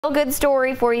A good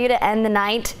story for you to end the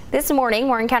night. This morning,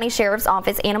 Warren County Sheriff's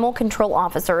Office animal control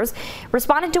officers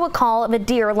responded to a call of a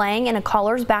deer laying in a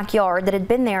caller's backyard that had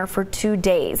been there for 2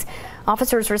 days.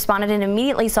 Officers responded and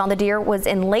immediately saw the deer was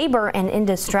in labor and in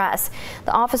distress.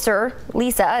 The officer,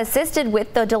 Lisa, assisted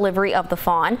with the delivery of the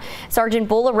fawn. Sergeant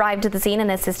Bull arrived at the scene and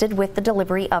assisted with the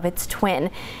delivery of its twin.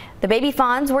 The baby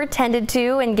fawns were tended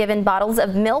to and given bottles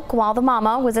of milk while the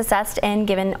mama was assessed and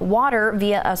given water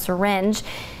via a syringe.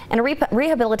 And a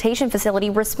rehabilitation facility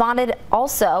responded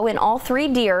also, and all 3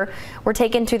 deer were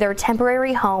taken to their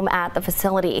temporary home at the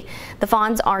facility. The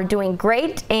fawns are doing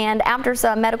great, and after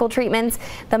some medical treatments,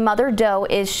 the mother doe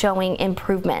is showing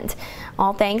improvement.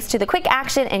 All thanks to the quick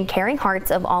action and caring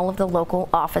hearts of all of the local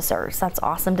officers. That's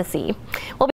awesome to see.